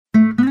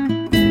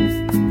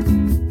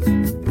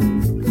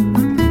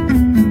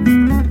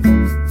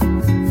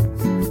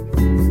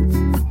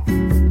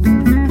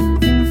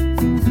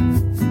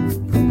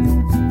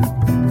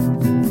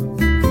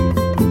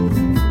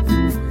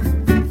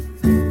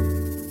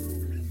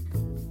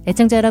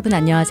애청자 여러분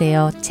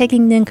안녕하세요. 책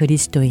읽는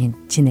그리스도인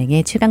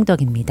진행의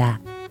최강덕입니다.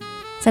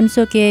 삶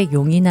속에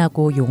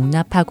용인하고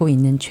용납하고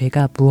있는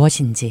죄가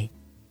무엇인지,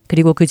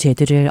 그리고 그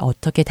죄들을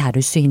어떻게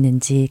다룰 수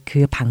있는지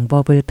그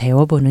방법을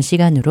배워보는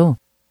시간으로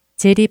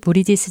제리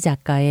브리지스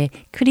작가의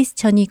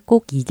크리스천이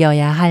꼭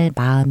이겨야 할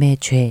마음의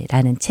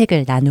죄라는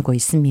책을 나누고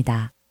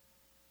있습니다.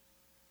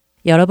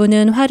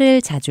 여러분은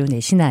화를 자주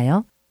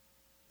내시나요?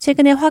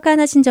 최근에 화가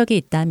나신 적이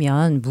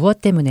있다면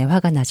무엇 때문에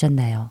화가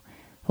나셨나요?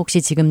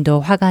 혹시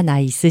지금도 화가 나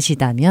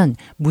있으시다면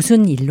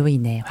무슨 일로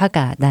인해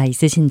화가 나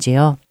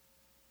있으신지요?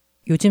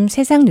 요즘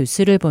세상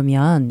뉴스를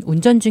보면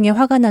운전 중에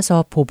화가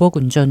나서 보복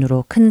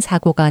운전으로 큰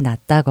사고가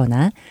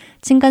났다거나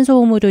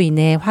층간소음으로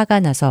인해 화가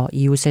나서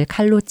이웃을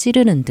칼로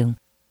찌르는 등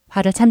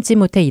화를 참지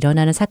못해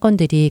일어나는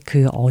사건들이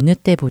그 어느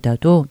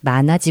때보다도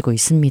많아지고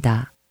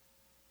있습니다.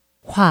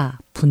 화,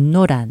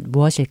 분노란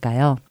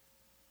무엇일까요?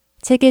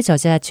 책의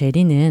저자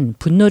제리는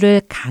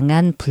분노를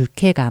강한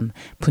불쾌감,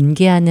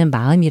 분개하는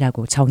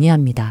마음이라고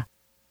정의합니다.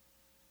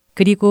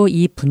 그리고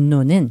이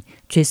분노는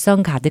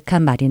죄성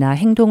가득한 말이나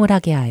행동을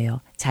하게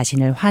하여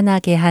자신을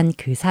화나게 한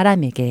그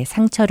사람에게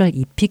상처를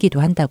입히기도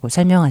한다고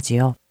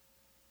설명하지요.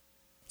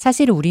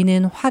 사실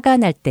우리는 화가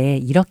날 때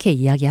이렇게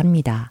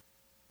이야기합니다.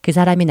 그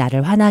사람이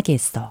나를 화나게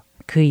했어.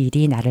 그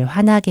일이 나를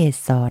화나게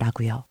했어.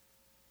 라고요.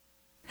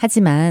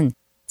 하지만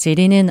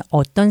제리는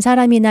어떤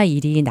사람이나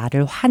일이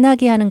나를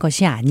화나게 하는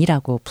것이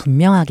아니라고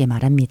분명하게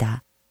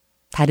말합니다.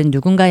 다른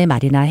누군가의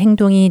말이나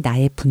행동이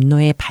나의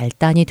분노의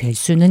발단이 될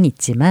수는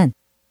있지만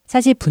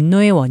사실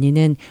분노의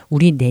원인은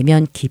우리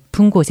내면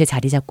깊은 곳에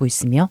자리 잡고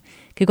있으며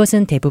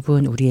그것은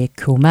대부분 우리의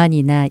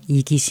교만이나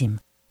이기심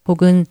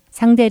혹은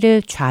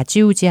상대를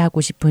좌지우지하고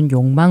싶은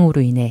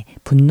욕망으로 인해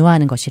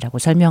분노하는 것이라고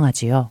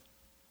설명하지요.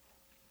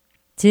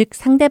 즉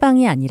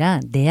상대방이 아니라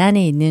내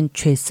안에 있는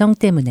죄성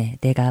때문에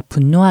내가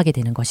분노하게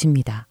되는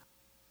것입니다.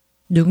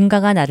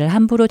 누군가가 나를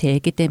함부로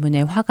대했기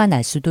때문에 화가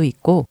날 수도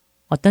있고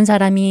어떤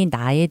사람이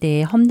나에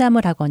대해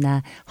험담을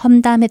하거나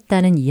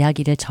험담했다는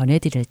이야기를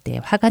전해드릴 때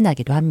화가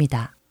나기도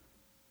합니다.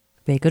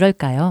 왜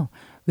그럴까요?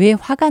 왜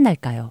화가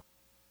날까요?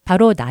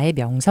 바로 나의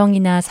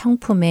명성이나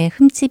성품에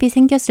흠집이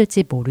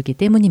생겼을지 모르기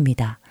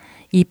때문입니다.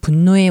 이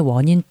분노의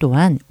원인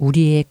또한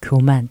우리의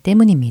교만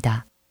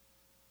때문입니다.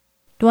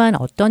 또한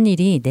어떤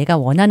일이 내가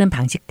원하는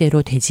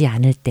방식대로 되지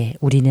않을 때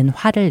우리는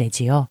화를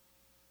내지요.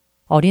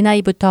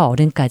 어린아이부터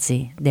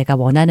어른까지 내가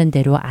원하는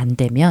대로 안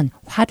되면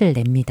화를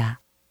냅니다.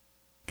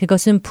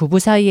 그것은 부부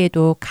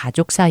사이에도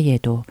가족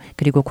사이에도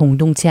그리고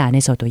공동체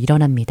안에서도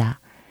일어납니다.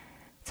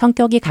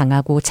 성격이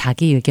강하고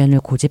자기 의견을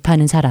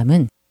고집하는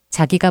사람은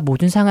자기가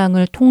모든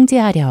상황을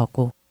통제하려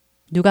하고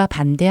누가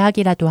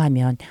반대하기라도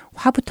하면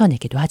화부터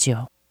내기도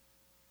하지요.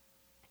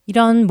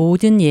 이런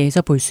모든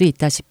예에서 볼 수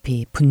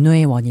있다시피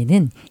분노의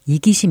원인은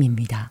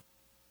이기심입니다.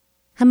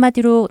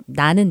 한마디로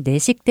나는 내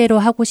식대로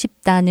하고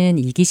싶다는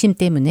이기심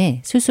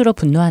때문에 스스로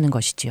분노하는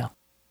것이지요.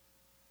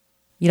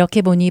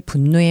 이렇게 보니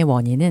분노의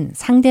원인은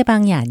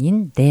상대방이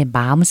아닌 내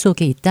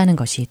마음속에 있다는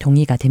것이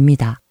동의가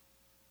됩니다.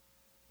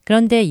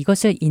 그런데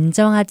이것을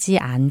인정하지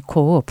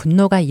않고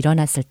분노가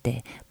일어났을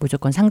때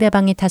무조건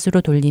상대방의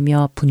탓으로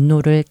돌리며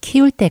분노를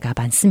키울 때가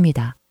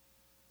많습니다.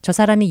 저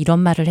사람이 이런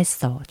말을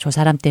했어. 저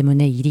사람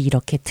때문에 일이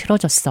이렇게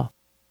틀어졌어.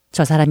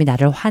 저 사람이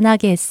나를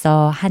화나게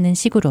했어 하는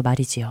식으로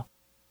말이지요.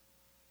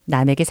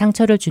 남에게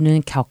상처를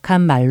주는 격한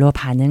말로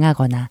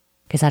반응하거나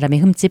그 사람의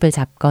흠집을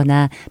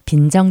잡거나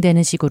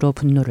빈정대는 식으로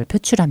분노를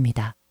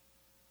표출합니다.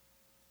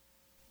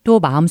 또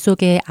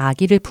마음속에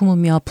악의를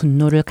품으며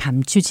분노를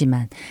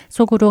감추지만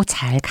속으로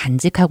잘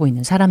간직하고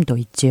있는 사람도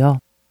있지요.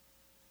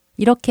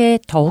 이렇게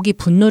더욱이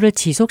분노를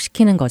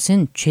지속시키는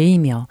것은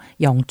죄이며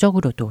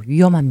영적으로도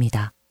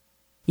위험합니다.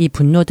 이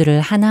분노들을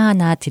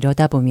하나하나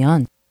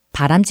들여다보면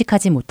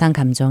바람직하지 못한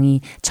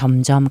감정이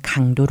점점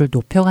강도를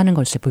높여가는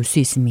것을 볼 수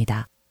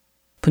있습니다.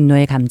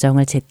 분노의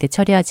감정을 제때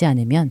처리하지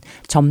않으면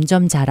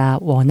점점 자라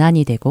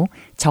원한이 되고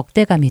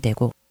적대감이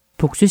되고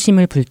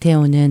복수심을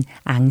불태우는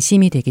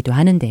앙심이 되기도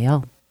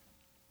하는데요.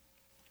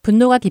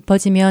 분노가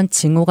깊어지면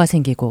증오가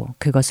생기고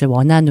그것을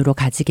원한으로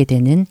가지게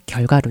되는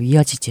결과로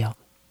이어지지요.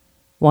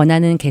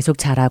 원한은 계속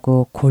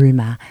자라고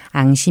골마,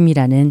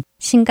 앙심이라는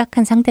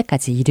심각한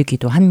상태까지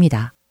이르기도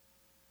합니다.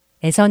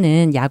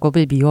 에서는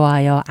야곱을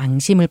미워하여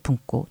앙심을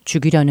품고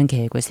죽이려는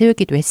계획을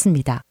세우기도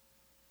했습니다.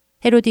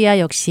 헤로디아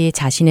역시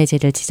자신의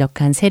죄를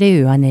지적한 세례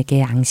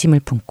요한에게 앙심을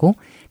품고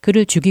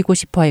그를 죽이고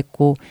싶어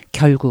했고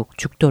결국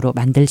죽도록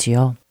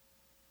만들지요.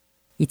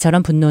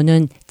 이처럼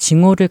분노는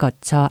증오를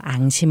거쳐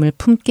앙심을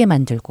품게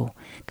만들고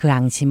그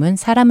앙심은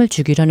사람을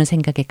죽이려는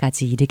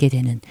생각에까지 이르게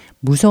되는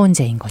무서운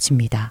죄인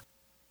것입니다.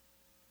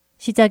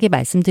 시작에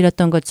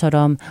말씀드렸던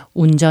것처럼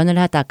운전을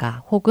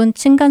하다가 혹은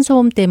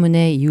층간소음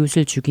때문에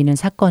이웃을 죽이는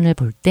사건을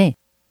볼 때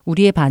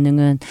우리의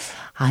반응은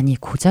아니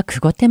고작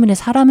그것 때문에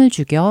사람을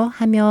죽여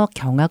하며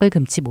경악을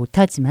금치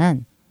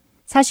못하지만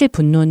사실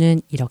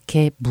분노는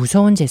이렇게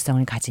무서운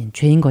죄성을 가진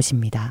죄인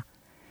것입니다.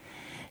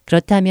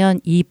 그렇다면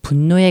이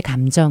분노의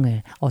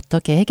감정을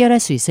어떻게 해결할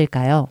수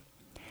있을까요?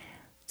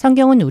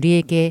 성경은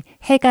우리에게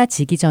해가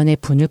지기 전에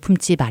분을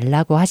품지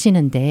말라고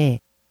하시는데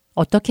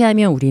어떻게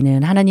하면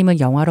우리는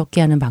하나님을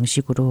영화롭게 하는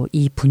방식으로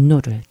이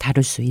분노를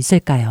다룰 수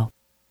있을까요?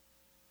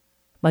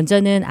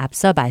 먼저는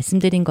앞서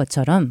말씀드린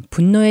것처럼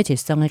분노의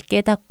죄성을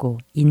깨닫고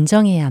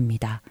인정해야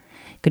합니다.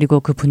 그리고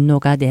그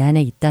분노가 내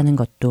안에 있다는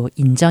것도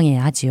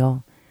인정해야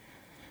하지요.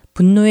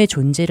 분노의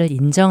존재를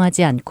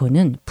인정하지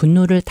않고는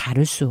분노를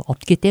다룰 수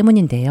없기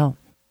때문인데요.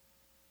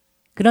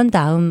 그런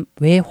다음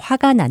왜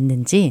화가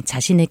났는지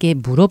자신에게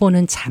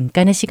물어보는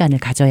잠깐의 시간을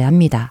가져야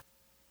합니다.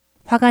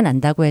 화가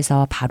난다고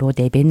해서 바로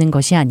내뱉는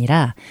것이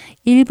아니라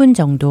 1분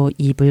정도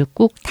입을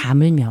꾹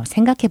다물며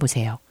생각해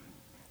보세요.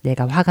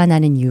 내가 화가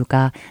나는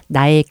이유가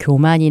나의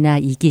교만이나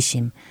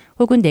이기심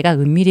혹은 내가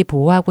은밀히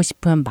보호하고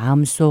싶은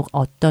마음속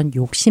어떤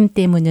욕심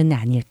때문은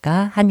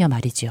아닐까 하며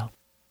말이지요.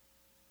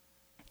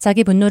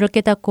 자기 분노를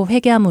깨닫고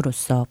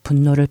회개함으로써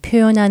분노를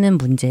표현하는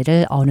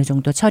문제를 어느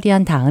정도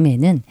처리한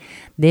다음에는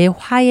내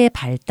화의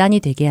발단이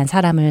되게 한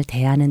사람을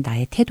대하는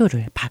나의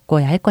태도를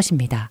바꿔야 할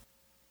것입니다.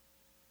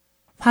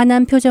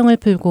 화난 표정을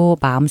풀고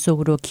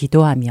마음속으로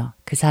기도하며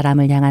그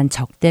사람을 향한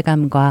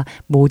적대감과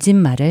모진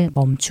말을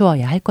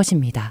멈추어야 할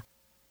것입니다.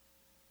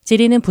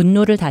 지리는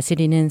분노를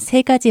다스리는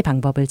 3가지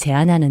방법을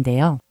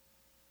제안하는데요.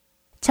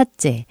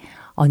 첫째,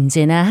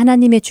 언제나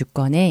하나님의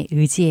주권에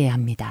의지해야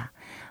합니다.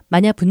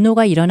 만약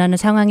분노가 일어나는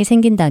상황이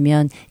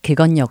생긴다면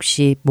그건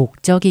역시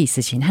목적이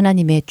있으신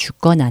하나님의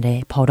주권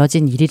아래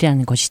벌어진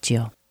일이라는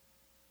것이지요.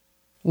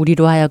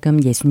 우리로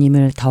하여금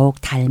예수님을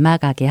더욱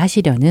닮아가게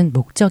하시려는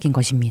목적인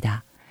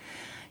것입니다.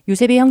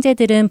 요셉의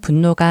형제들은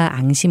분노가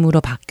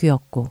앙심으로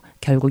바뀌었고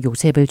결국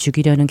요셉을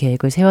죽이려는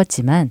계획을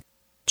세웠지만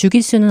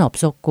죽일 수는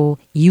없었고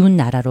이웃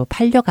나라로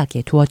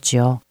팔려가게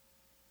두었지요.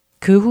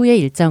 그 후의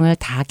일정을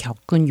다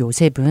겪은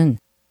요셉은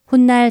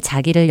훗날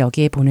자기를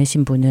여기에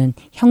보내신 분은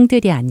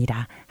형들이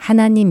아니라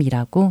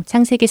하나님이라고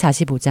창세기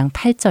 45장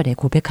 8절에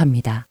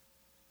고백합니다.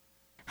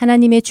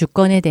 하나님의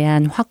주권에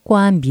대한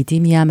확고한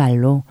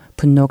믿음이야말로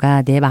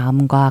분노가 내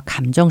마음과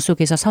감정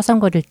속에서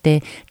서성거릴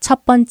때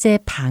첫 번째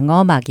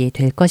방어막이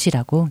될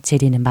것이라고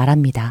제리는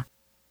말합니다.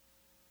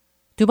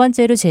 두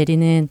번째로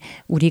제리는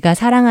우리가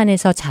사랑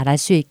안에서 자랄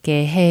수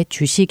있게 해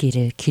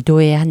주시기를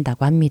기도해야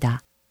한다고 합니다.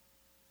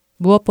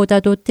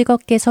 무엇보다도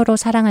뜨겁게 서로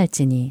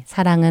사랑할지니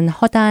사랑은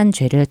허다한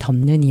죄를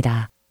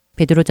덮느니라.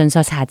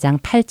 베드로전서 4장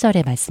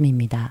 8절의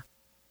말씀입니다.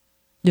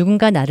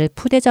 누군가 나를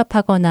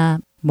푸대접하거나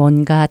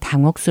뭔가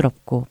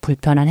당혹스럽고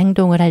불편한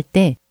행동을 할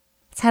때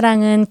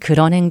사랑은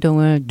그런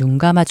행동을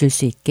눈감아 줄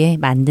수 있게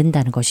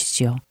만든다는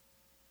것이지요.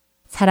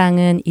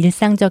 사랑은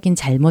일상적인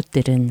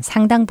잘못들은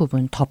상당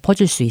부분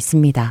덮어줄 수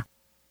있습니다.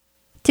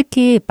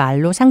 특히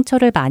말로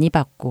상처를 많이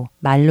받고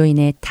말로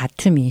인해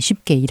다툼이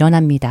쉽게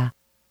일어납니다.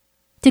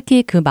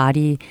 특히 그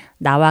말이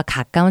나와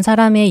가까운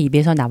사람의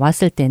입에서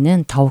나왔을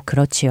때는 더욱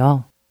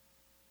그렇지요.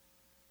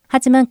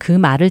 하지만 그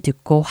말을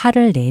듣고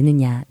화를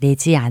내느냐,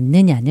 내지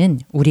않느냐는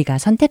우리가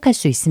선택할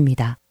수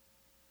있습니다.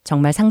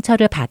 정말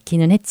상처를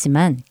받기는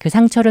했지만 그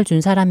상처를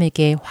준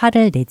사람에게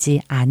화를 내지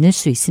않을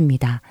수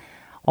있습니다.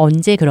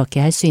 언제 그렇게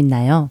할 수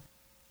있나요?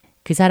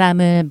 그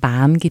사람을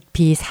마음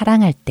깊이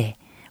사랑할 때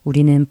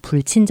우리는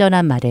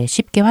불친절한 말에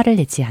쉽게 화를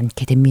내지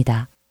않게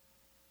됩니다.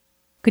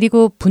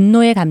 그리고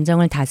분노의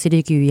감정을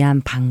다스리기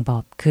위한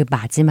방법, 그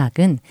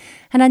마지막은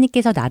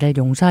하나님께서 나를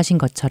용서하신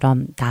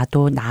것처럼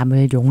나도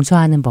남을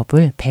용서하는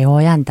법을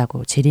배워야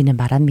한다고 제리는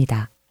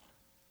말합니다.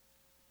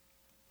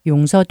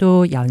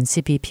 용서도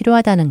연습이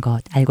필요하다는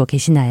것 알고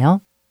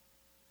계시나요?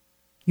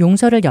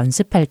 용서를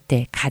연습할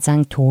때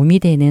가장 도움이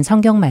되는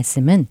성경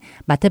말씀은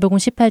마태복음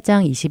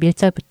 18장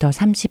 21절부터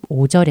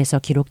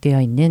 35절에서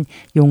기록되어 있는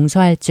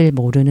용서할 줄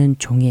모르는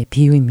종의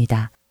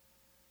비유입니다.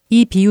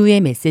 이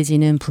비유의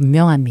메시지는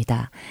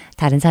분명합니다.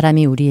 다른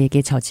사람이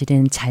우리에게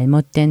저지른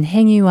잘못된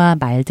행위와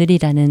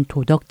말들이라는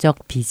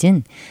도덕적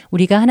빚은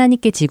우리가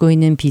하나님께 지고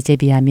있는 빚에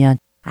비하면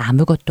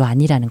아무것도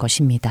아니라는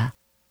것입니다.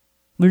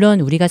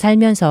 물론 우리가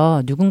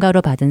살면서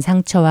누군가로 받은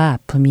상처와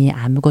아픔이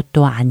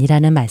아무것도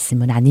아니라는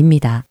말씀은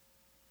아닙니다.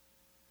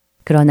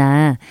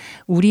 그러나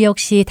우리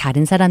역시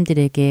다른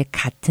사람들에게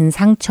같은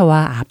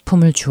상처와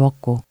아픔을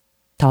주었고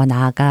더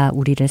나아가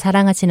우리를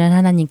사랑하시는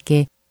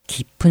하나님께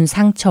깊은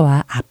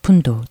상처와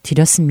아픔도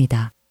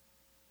드렸습니다.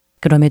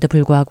 그럼에도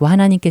불구하고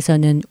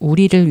하나님께서는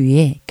우리를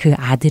위해 그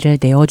아들을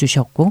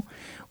내어주셨고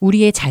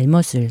우리의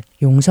잘못을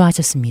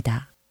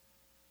용서하셨습니다.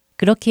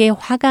 그렇게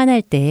화가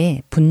날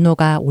때,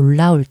 분노가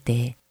올라올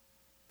때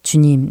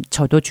주님,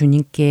 저도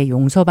주님께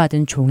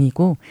용서받은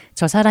종이고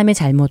저 사람의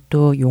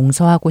잘못도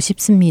용서하고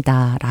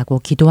싶습니다. 라고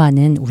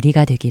기도하는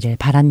우리가 되기를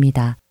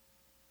바랍니다.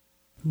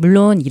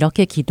 물론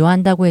이렇게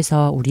기도한다고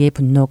해서 우리의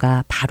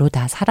분노가 바로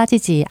다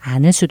사라지지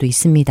않을 수도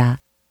있습니다.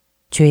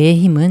 죄의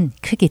힘은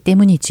크기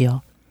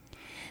때문이지요.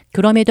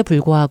 그럼에도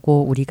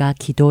불구하고 우리가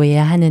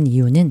기도해야 하는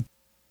이유는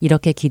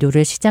이렇게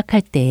기도를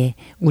시작할 때에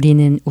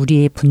우리는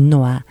우리의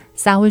분노와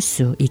싸울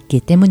수 있기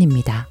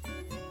때문입니다.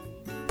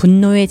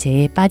 분노의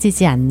죄에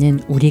빠지지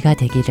않는 우리가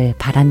되기를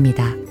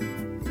바랍니다.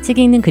 책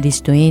읽는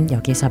그리스도인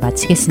여기서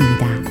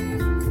마치겠습니다.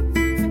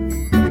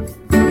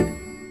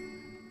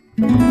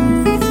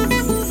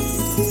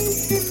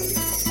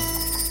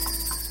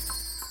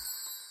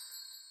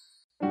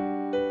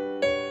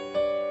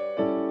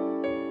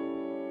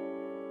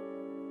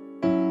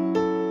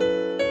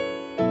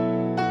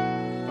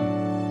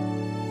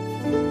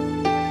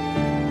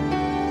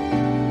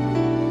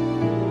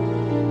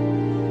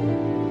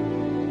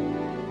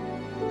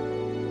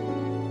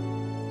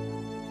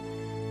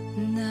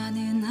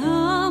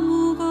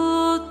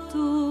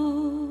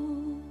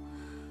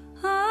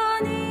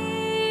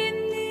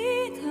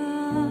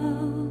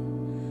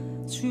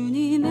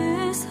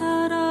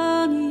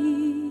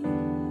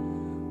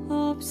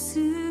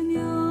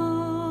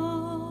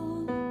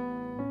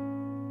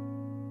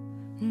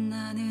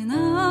 나는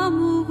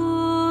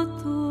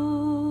아무것도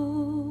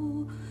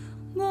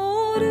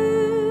모릅니다.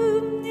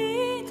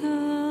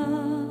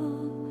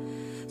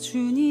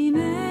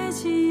 주님의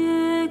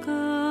지혜가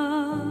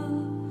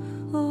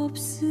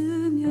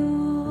없으면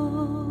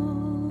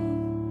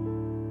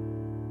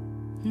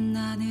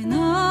나는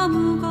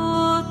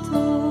아무것도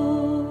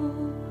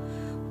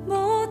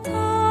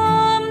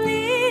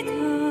못합니다.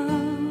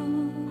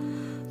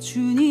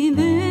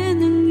 주님의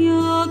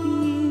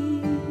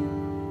능력이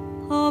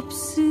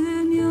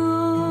없으면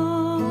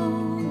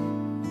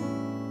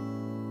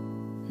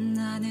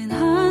나는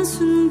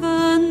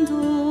한순간도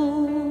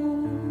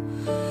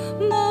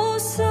못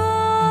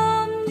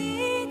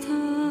삽니다.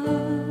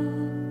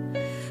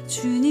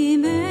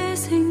 주님의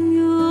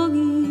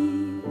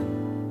생명이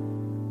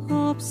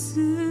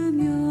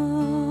없으면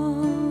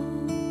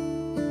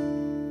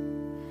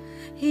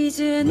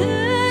이제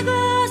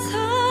내가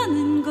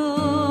사는 것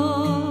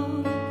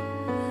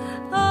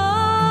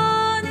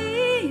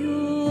아니요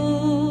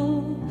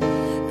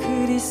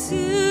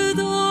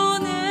그리스도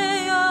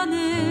내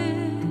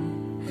안에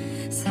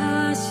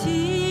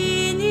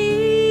사시니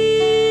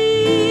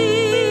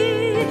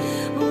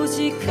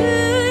오직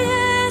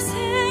그의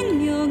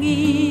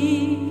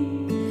생명이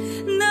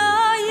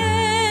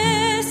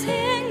나의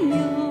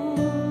생명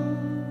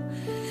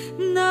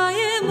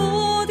나의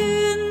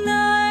모든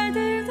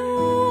날들도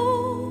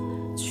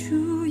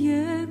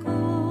주의 것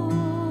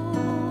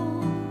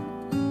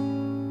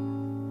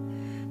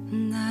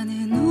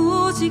나는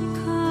오직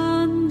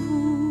한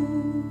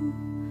분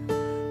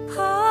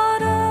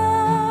바랍니다.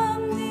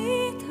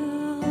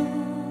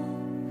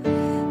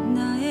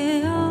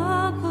 나의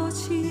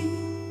아버지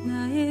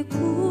나의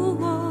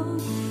구원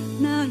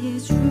나의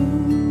주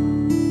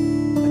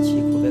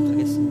같이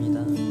고백하겠습니다.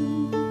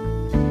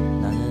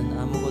 나는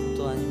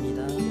아무것도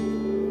아닙니다.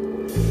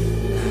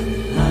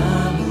 나는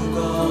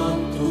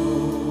아무것도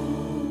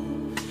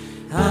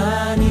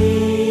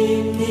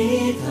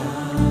아닙니다.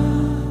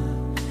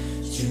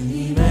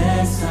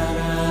 주님의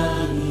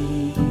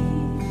사랑이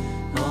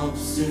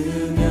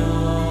없으면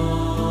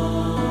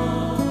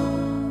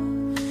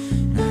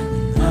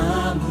나는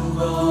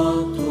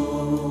아무것도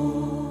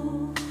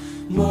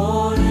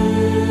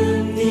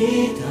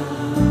모릅니다.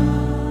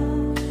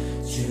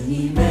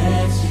 주님의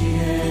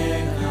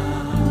지혜가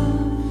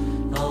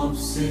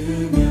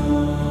없으면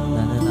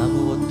나는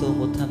아무것도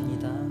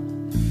못합니다.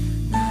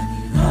 나는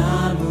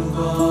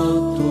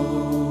아무것도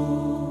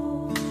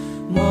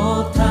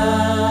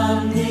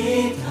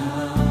못합니다.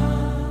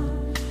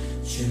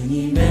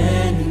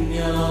 주님의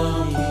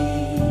능력이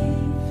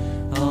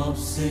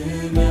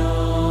없으면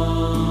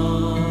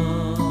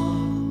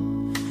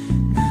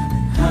나는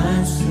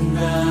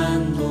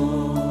한순간도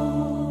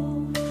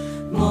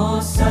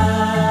못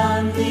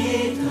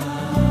삽니다.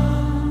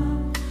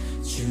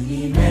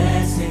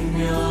 주님의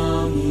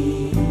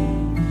생명이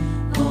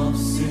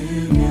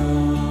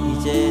없으면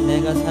이제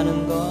내가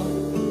사는 것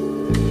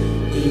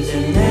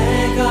이제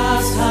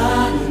내가 사는